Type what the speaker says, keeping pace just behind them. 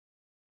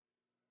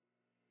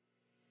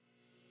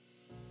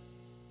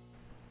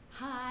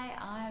Hi,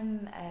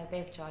 I'm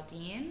Bev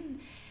Jardine,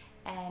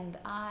 and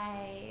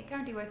I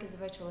currently work as a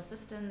virtual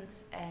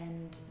assistant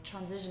and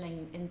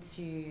transitioning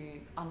into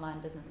online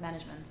business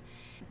management.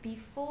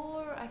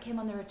 Before I came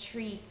on the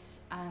retreat,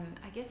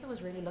 I guess I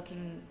was really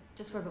looking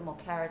just for a bit more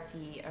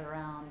clarity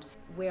around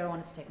where I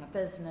wanted to take my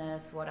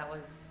business, what I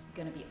was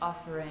going to be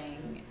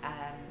offering,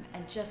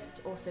 and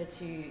just also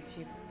to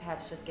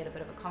perhaps just get a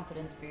bit of a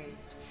confidence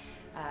boost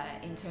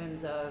in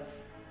terms of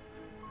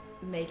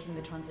making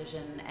the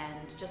transition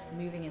and just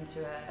moving into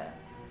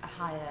a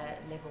higher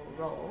level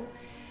role.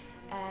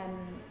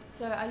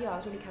 I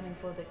was really coming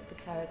for the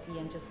clarity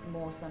and just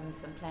more some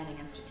planning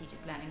and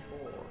strategic planning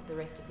for the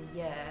rest of the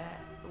year.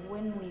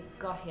 When we've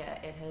got here,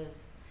 it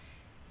has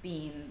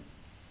been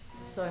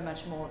so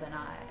much more than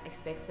I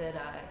expected.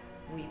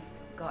 We've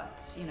got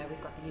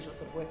the usual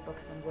sort of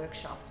workbooks and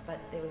workshops, but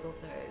there was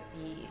also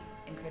the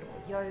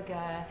incredible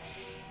yoga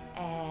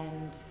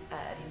and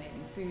the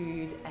amazing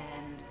food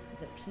and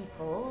the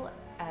people.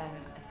 I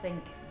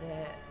think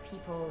the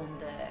people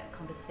and the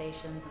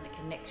conversations and the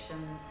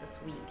connections this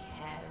week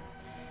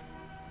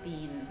have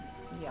been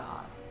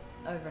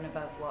over and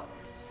above what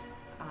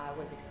I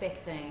was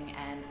expecting,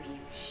 and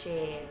we've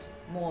shared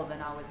more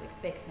than I was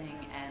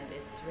expecting, and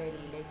it's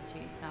really led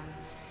to some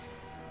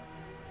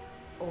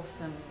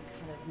awesome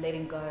kind of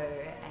letting go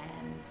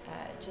and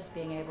just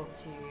being able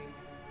to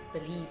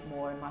believe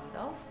more in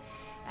myself.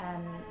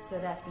 So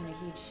that's been a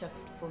huge shift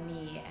for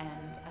me,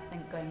 and I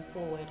think going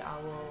forward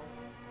I will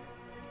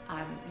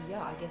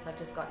I guess I've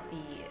just got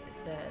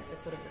the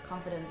sort of the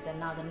confidence and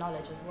now the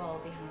knowledge as well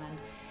behind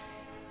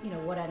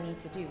what I need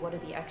to do, what are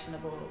the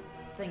actionable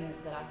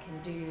things that I can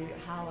do,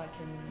 how I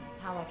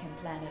can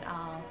plan it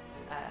out,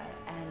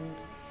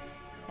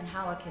 and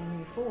how I can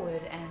move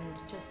forward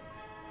and just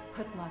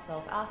put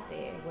myself out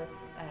there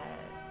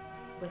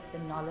with the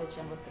knowledge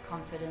and with the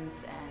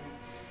confidence and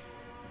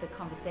the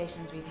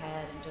conversations we've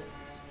had, and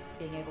just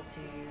being able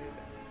to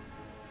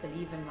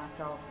believe in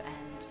myself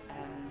and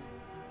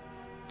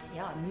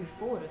move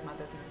forward with my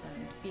business,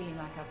 and feeling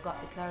like I've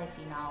got the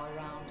clarity now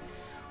around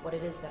what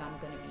it is that I'm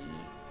going to be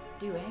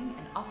doing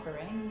and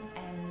offering,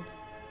 and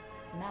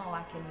now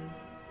I can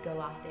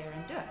go out there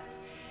and do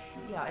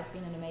it. Yeah, it's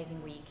been an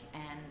amazing week,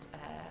 and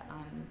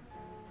I'm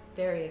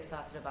very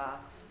excited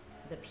about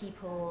the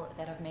people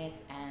that I've met,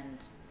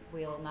 and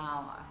we'll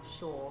now, I'm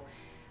sure,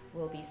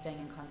 we'll be staying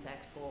in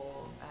contact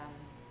for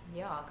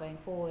going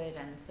forward.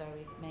 And so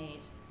we've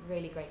made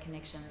really great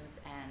connections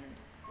and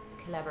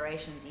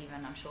collaborations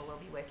even. I'm sure we'll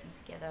be working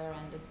together,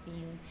 and it's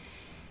been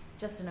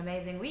just an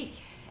amazing week.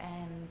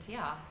 And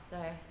so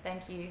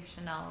thank you,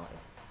 Chanel,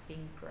 it's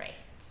been great.